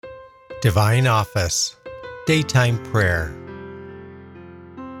Divine Office, Daytime Prayer.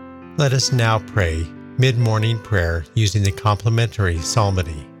 Let us now pray mid-morning prayer using the complementary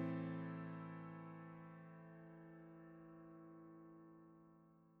psalmody.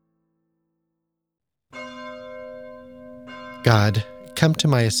 God, come to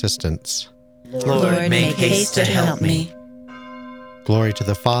my assistance. Lord, make haste to help me. Glory to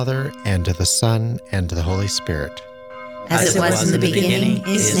the Father, and to the Son, and to the Holy Spirit. As it was in the beginning,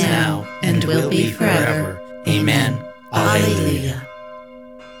 is now, and will be forever. Amen. Alleluia.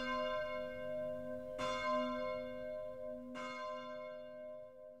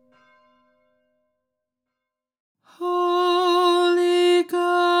 Holy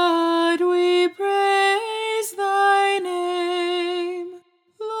God, we praise thy name.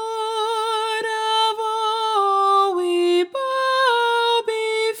 Lord of all, we bow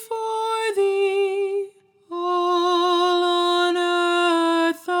before thee. All on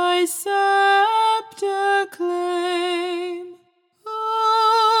earth thy scepter claim.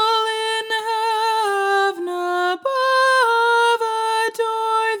 All in heaven above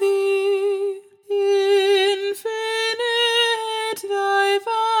adore thee. Infinite thy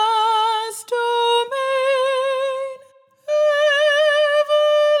vast domain,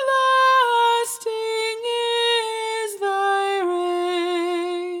 everlasting is thy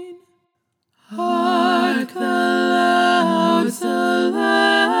reign. Hark the loud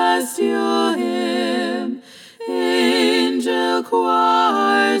celestial hymn, angel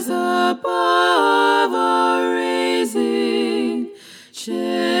choirs above are raising, cherubim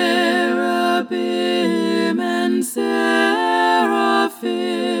and seraphim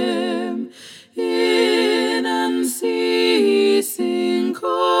in unceasing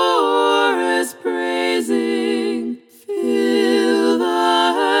chorus praising. Fill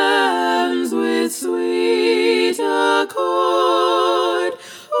the heavens with sweet accord.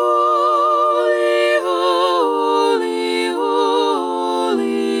 Holy, holy,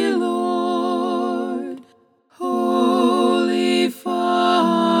 holy Lord. Holy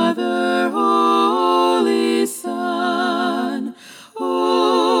Father, Holy Son,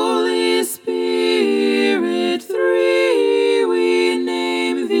 Holy Spirit, three we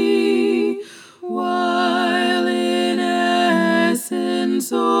name thee, while in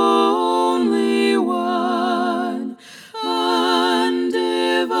essence only one, undivided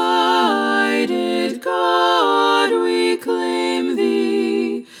God we claim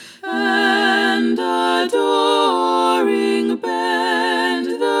thee, and adoring bend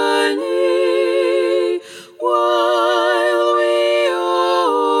the knee, while we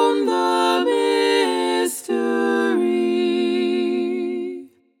own the mystery.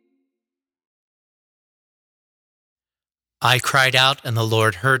 I cried out, and the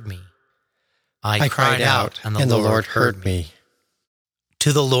Lord heard me. I cried out, and the Lord heard me.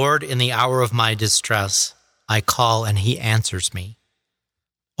 To the Lord in the hour of my distress, I call, and he answers me.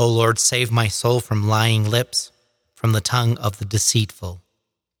 O Lord, save my soul from lying lips, from the tongue of the deceitful.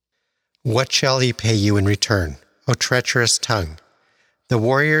 What shall he pay you in return, O treacherous tongue? The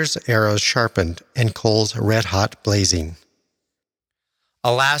warrior's arrows sharpened, and coals red-hot blazing.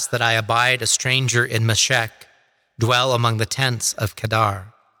 Alas, that I abide a stranger in Meshech, dwell among the tents of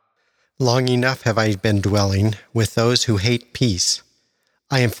Kedar. Long enough have I been dwelling with those who hate peace.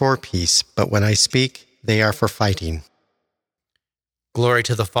 I am for peace, but when I speak, they are for fighting. Glory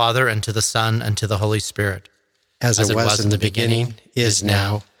to the Father, and to the Son, and to the Holy Spirit. As it was in the beginning, is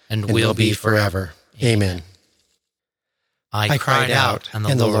now, and will be forever. Amen. I cried out, and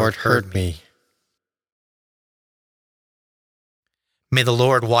the Lord heard me. May the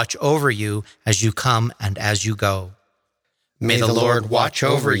Lord watch over you as you come and as you go. May the Lord watch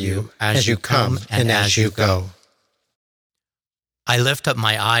over you as you come and as you go. I lift up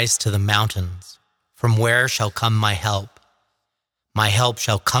my eyes to the mountains. From where shall come my help? My help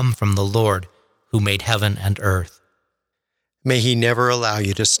shall come from the Lord, who made heaven and earth. May he never allow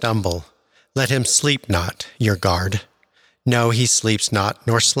you to stumble. Let him sleep not, your guard. No, he sleeps not,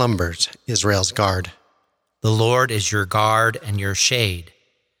 nor slumbers, Israel's guard. The Lord is your guard and your shade.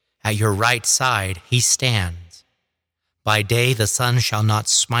 At your right side he stands. By day the sun shall not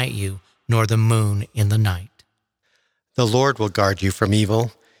smite you, nor the moon in the night. The Lord will guard you from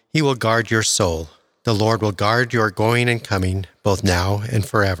evil. He will guard your soul. The Lord will guard your going and coming, both now and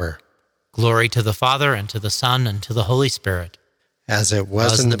forever. Glory to the Father, and to the Son, and to the Holy Spirit. As it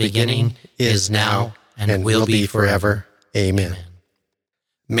was in the beginning, is now, and will be forever. Amen.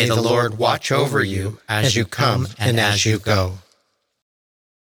 May the Lord watch over you as you come and as you go.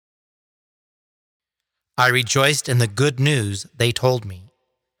 I rejoiced in the good news they told me.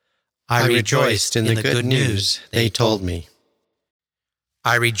 I rejoiced in the good news they told me.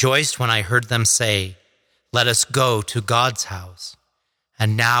 I rejoiced when I heard them say, "Let us go to God's house."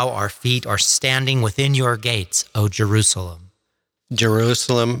 And now our feet are standing within your gates, O Jerusalem.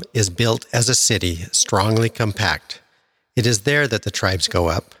 Jerusalem is built as a city, strongly compact. It is there that the tribes go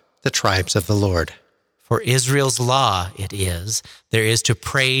up, the tribes of the Lord. For Israel's law there is to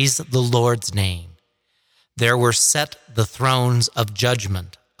praise the Lord's name. There were set the thrones of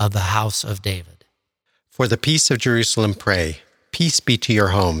judgment of the house of David. For the peace of Jerusalem pray, peace be to your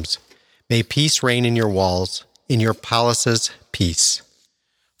homes. May peace reign in your walls, in your palaces, peace.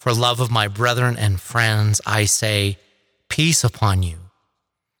 For love of my brethren and friends, I say, peace upon you.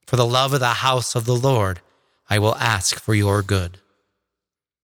 For the love of the house of the Lord, I will ask for your good.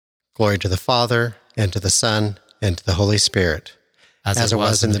 Glory to the Father, and to the Son, and to the Holy Spirit, as it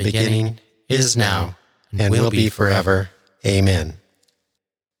was in the beginning, is now, and will be forever. Amen.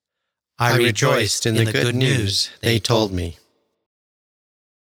 I rejoiced in the good news they told me.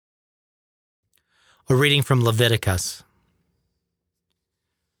 A reading from Leviticus.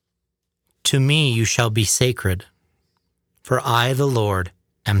 To me you shall be sacred, for I, the Lord,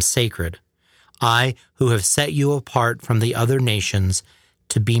 am sacred, I who have set you apart from the other nations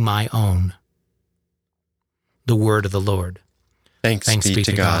to be my own. The word of the Lord. Thanks be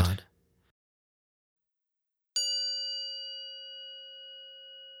to God.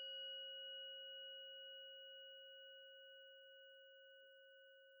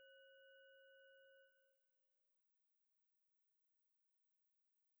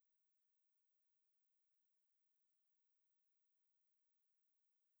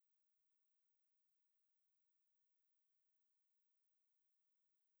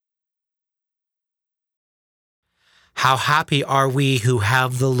 How happy are we who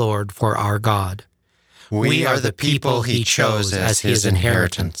have the Lord for our God. We are the people he chose as his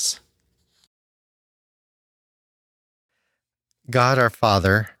inheritance. God our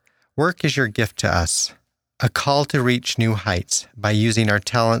Father, work is your gift to us, a call to reach new heights by using our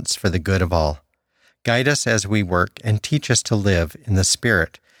talents for the good of all. Guide us as we work and teach us to live in the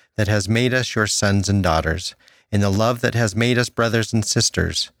Spirit that has made us your sons and daughters, in the love that has made us brothers and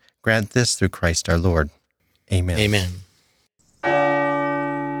sisters. Grant this through Christ our Lord. Amen. Amen.